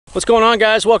What's going on,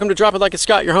 guys? Welcome to Drop It Like It's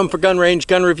Scott, your home for gun range,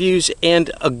 gun reviews,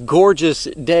 and a gorgeous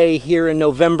day here in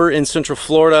November in Central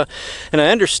Florida. And I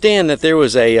understand that there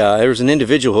was an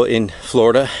individual in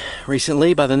Florida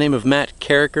recently by the name of Matt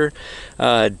Carricker,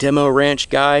 demo ranch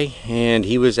guy, and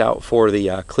he was out for the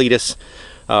Cletus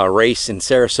race in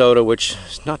Sarasota, which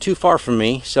is not too far from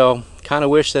me. So kind of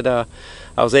wish that I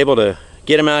was able to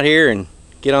get him out here and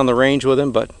get on the range with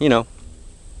him, but you know,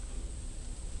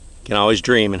 can always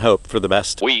dream and hope for the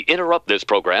best. We interrupt this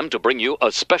program to bring you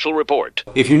a special report.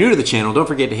 If you're new to the channel, don't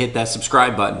forget to hit that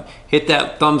subscribe button, hit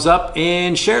that thumbs up,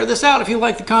 and share this out if you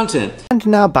like the content. And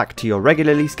now back to your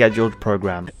regularly scheduled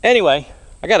program. Anyway,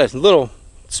 I got a little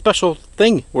special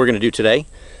thing we're going to do today.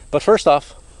 But first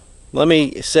off, let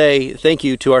me say thank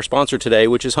you to our sponsor today,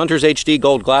 which is Hunter's HD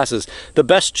Gold Glasses, the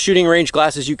best shooting range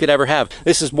glasses you could ever have.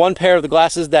 This is one pair of the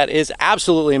glasses that is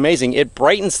absolutely amazing. It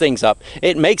brightens things up.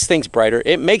 It makes things brighter.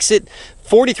 It makes it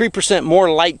 43% more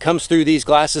light comes through these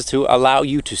glasses to allow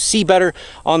you to see better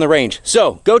on the range.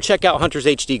 So go check out Hunter's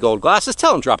HD Gold Glasses.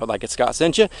 Tell them Drop It Like It's Scott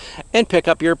sent you, and pick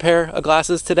up your pair of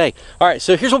glasses today. All right,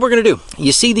 so here's what we're going to do.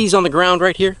 You see these on the ground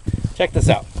right here? Check this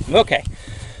out. Okay.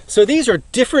 So these are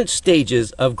different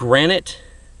stages of granite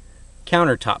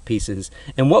countertop pieces.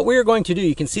 And what we're going to do,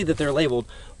 you can see that they're labeled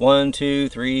 1, 2,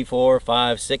 3, 4,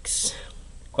 5, 6,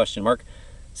 question mark,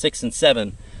 6 and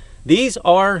 7. These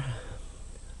are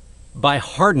by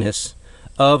hardness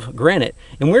of granite.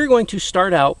 And we're going to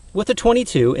start out with a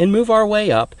 22 and move our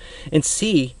way up and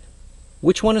see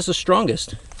which one is the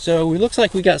strongest. So it looks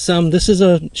like we got some. This is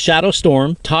a Shadow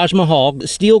Storm, Taj Mahal,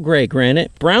 Steel Gray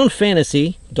Granite, Brown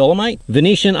Fantasy, Dolomite,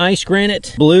 Venetian Ice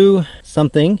Granite, Blue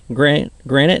something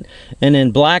Granite, and then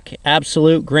Black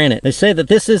Absolute Granite. They say that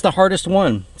this is the hardest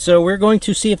one. So we're going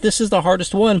to see if this is the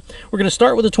hardest one. We're going to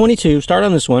start with a 22, start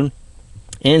on this one,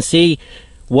 and see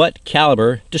what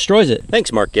caliber destroys it.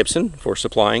 Thanks, Mark Gibson, for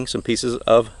supplying some pieces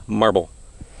of marble,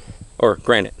 or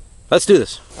granite. Let's do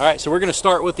this. All right, so we're gonna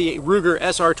start with the Ruger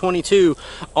SR22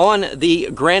 on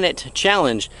the Granite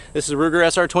Challenge. This is a Ruger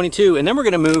SR22, and then we're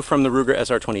gonna move from the Ruger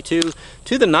SR22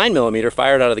 to the 9mm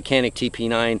fired out of the Canik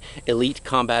TP9 Elite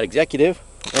Combat Executive.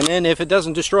 And then if it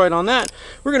doesn't destroy it on that,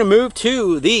 we're gonna move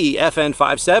to the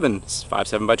FN57,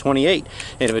 57x28.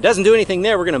 And if it doesn't do anything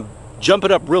there, we're gonna jump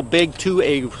it up real big to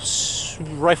a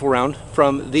rifle round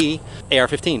from the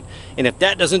AR-15. And if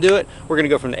that doesn't do it, we're going to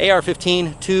go from the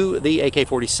AR-15 to the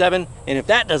AK-47. And if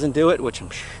that doesn't do it, which I'm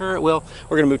sure it will,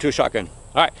 we're going to move to a shotgun.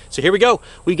 All right, so here we go.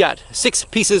 We got 6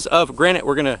 pieces of granite.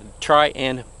 We're going to try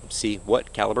and see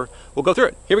what caliber we'll go through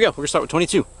it. Here we go. We're going to start with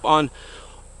 22 on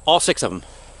all 6 of them.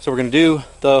 So we're going to do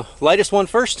the lightest one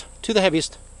first to the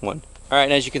heaviest one. All right,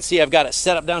 and as you can see, I've got it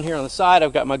set up down here on the side.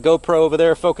 I've got my GoPro over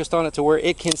there focused on it to where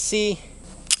it can see.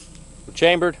 We're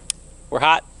chambered. We're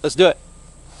hot. Let's do it.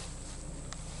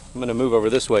 I'm going to move over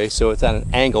this way so it's at an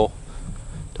angle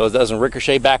so it doesn't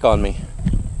ricochet back on me.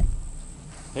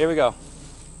 Here we go.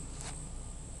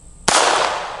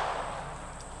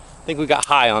 I think we got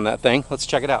high on that thing. Let's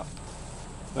check it out.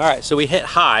 All right, so we hit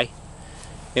high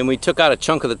and we took out a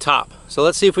chunk of the top. So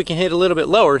let's see if we can hit a little bit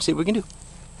lower and see what we can do.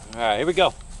 All right, here we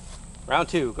go. Round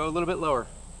 2, go a little bit lower.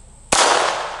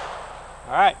 All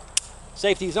right,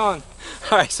 safety's on.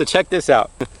 All right, so check this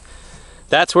out.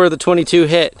 That's where the 22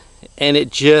 hit, and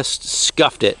it just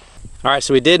scuffed it. All right,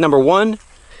 so we did number 1, it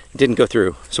didn't go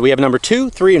through. So we have number 2,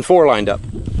 3, and 4 lined up.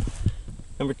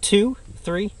 Number 2,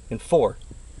 3, and 4.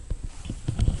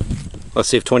 Let's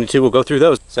see if 22 will go through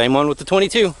those. Same one with the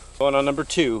 22. Going on number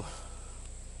 2.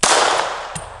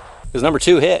 Because number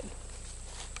 2 hit,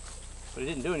 but it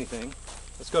didn't do anything.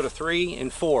 Let's go to 3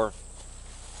 and 4.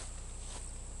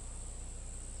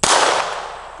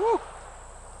 Woo.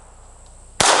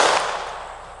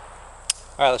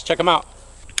 All right, let's check them out.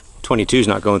 22's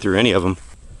not going through any of them.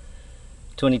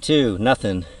 22,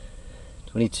 nothing.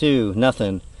 22,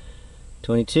 nothing.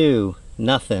 22,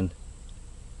 nothing.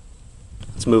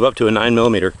 Let's move up to a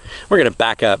 9mm. We're gonna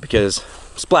back up because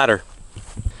splatter.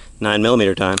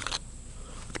 9mm time.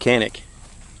 Canik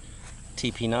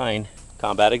TP9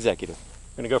 Combat Executive.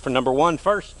 We're gonna go for number 1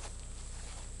 first.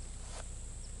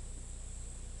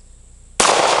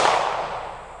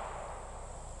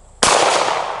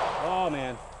 Oh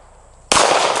man.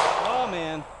 Oh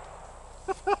man.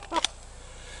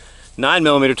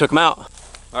 9mm took him out.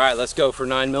 All right, let's go for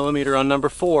 9mm on number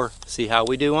 4. See how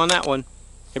we do on that one.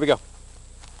 Here we go.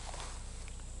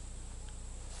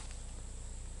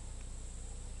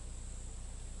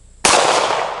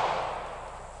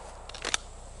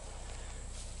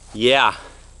 Yeah,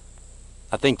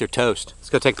 I think they're toast. Let's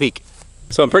go take a peek.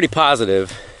 So I'm pretty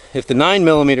positive if the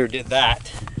 9mm did that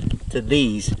to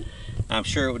these, I'm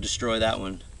sure it would destroy that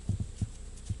one.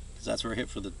 because that's where it hit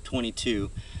for the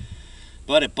 22.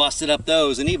 But it busted up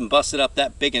those and even busted up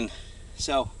that big one.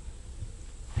 So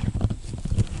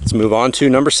let's move on to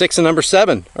number 6 and number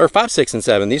 7, or 5, 6, and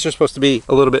 7. These are supposed to be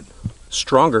a little bit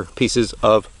stronger pieces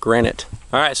of granite.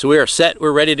 All right, so we are set.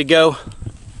 We're ready to go.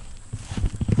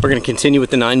 We're going to continue with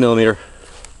the 9mm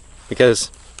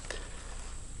because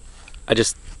I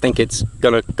just think it's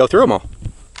going to go through them all.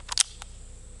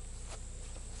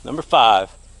 Number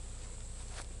 5.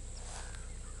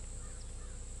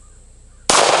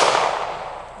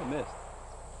 I missed.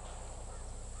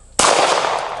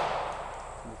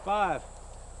 Number 5.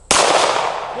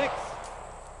 6.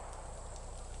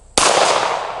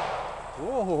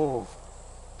 Whoa.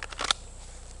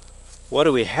 What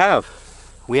do we have?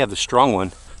 We have the strong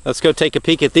one. Let's go take a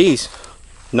peek at these.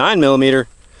 9mm.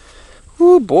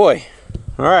 Oh boy.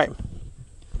 All right.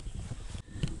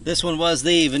 This one was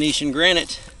the Venetian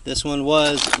Granite. This one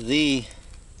was the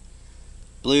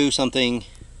blue something.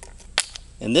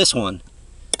 And this one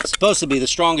is supposed to be the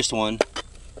strongest one,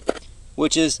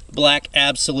 which is Black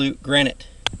Absolute Granite.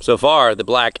 So far, the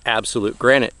Black Absolute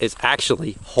Granite is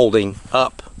actually holding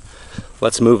up.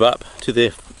 Let's move up to the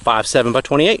 5.7 by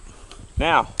 28.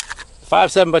 Now,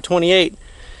 5.7 by 28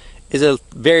 is a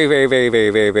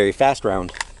very fast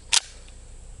round.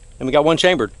 And we got one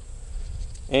chambered.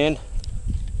 And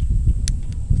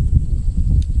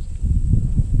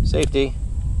safety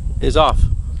is off.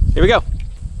 Here we go.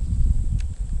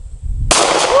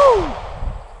 Woo!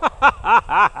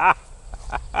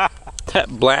 That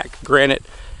Black Granite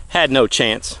had no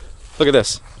chance. Look at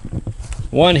this.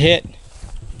 One hit.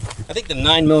 I think the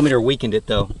 9mm weakened it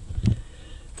though,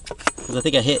 because I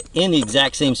think I hit in the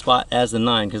exact same spot as the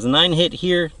 9, because the 9 hit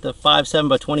here, the 5.7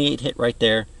 by 28 hit right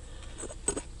there,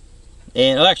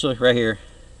 and oh, actually right here,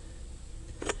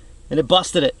 and it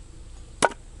busted it.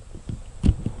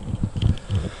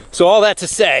 So all that to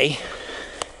say,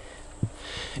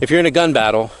 if you're in a gun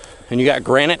battle and you got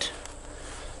granite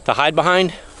to hide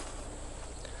behind,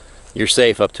 you're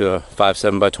safe up to a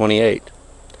 5.7 by 28.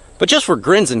 But just for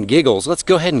grins and giggles, let's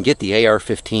go ahead and get the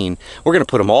AR-15. We're going to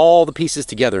put them all the pieces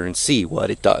together and see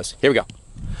what it does. Here we go.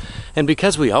 And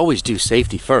because we always do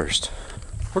safety first,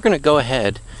 we're going to go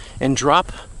ahead and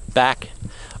drop back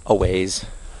a ways.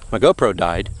 My GoPro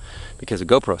died because the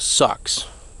GoPro sucks.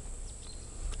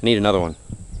 I need another one.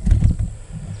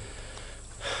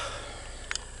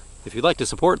 If you'd like to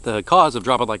support the cause of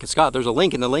Drop It Like It's Scott, there's a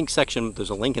link in the link section.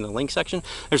 There's a link in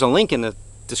the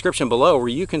description below where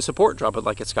you can support Drop It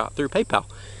Like It's Scott through PayPal.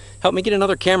 Help me get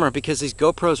another camera because these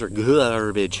GoPros are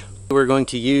garbage. We're going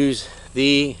to use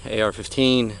the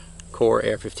AR-15, Core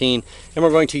AR-15, and we're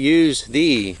going to use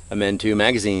the Amend 2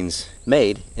 magazines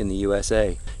made in the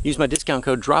USA. Use my discount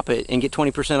code Drop It and get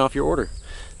 20% off your order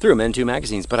through Amend 2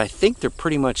 magazines, but I think they're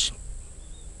pretty much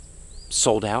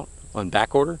sold out on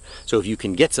back order. So if you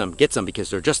can get some because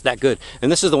they're just that good. And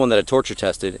this is the one that I torture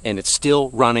tested and it's still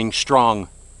running strong.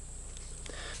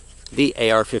 The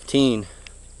AR-15.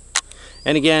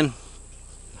 And again,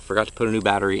 I forgot to put a new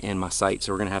battery in my sight,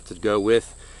 so we're gonna have to go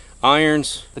with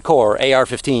irons. The Core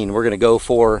AR-15. We're gonna go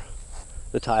for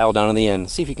the tile down on the end.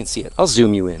 See if you can see it. I'll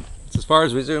zoom you in. It's as far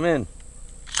as we zoom in.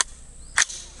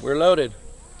 We're loaded.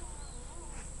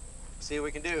 See what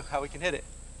we can do, how we can hit it.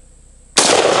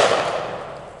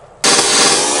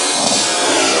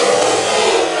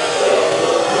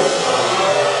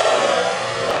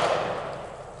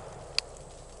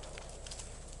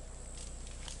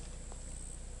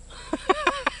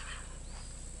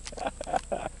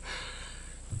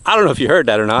 I don't know if you heard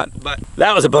that or not, but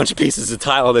that was a bunch of pieces of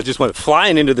tile that just went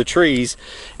flying into the trees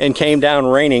and came down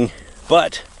raining.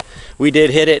 But we did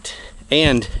hit it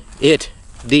and it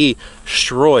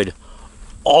destroyed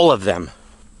all of them.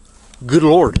 Good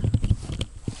Lord.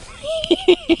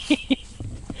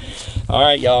 All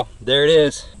right, y'all, there it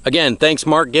is. Again, thanks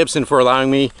Mark Gibson for allowing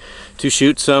me to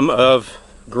shoot some of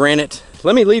granite.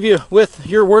 Let me leave you with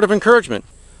your word of encouragement.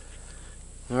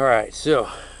 All right, so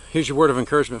here's your word of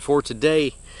encouragement for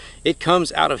today. It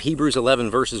comes out of Hebrews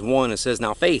 11 verses 1. It says,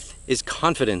 now faith is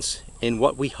confidence in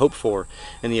what we hope for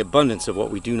and the abundance of what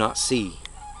we do not see.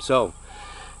 So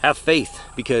have faith,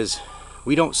 because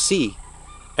we don't see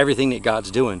everything that God's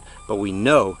doing, but we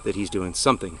know that he's doing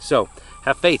something. So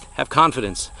have faith, have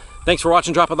confidence. Thanks for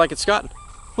watching Drop It Like It's Scott.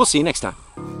 We'll see you next time.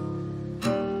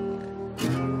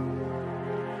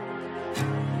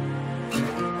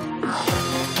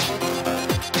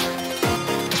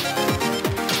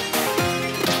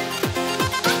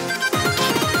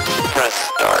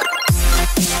 Start.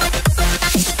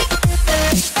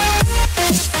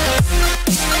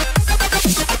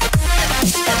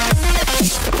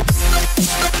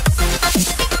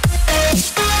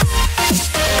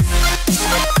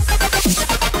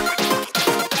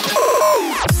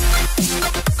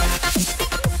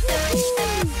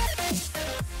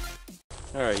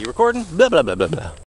 All right, you recording? Blah, blah, blah, blah, blah.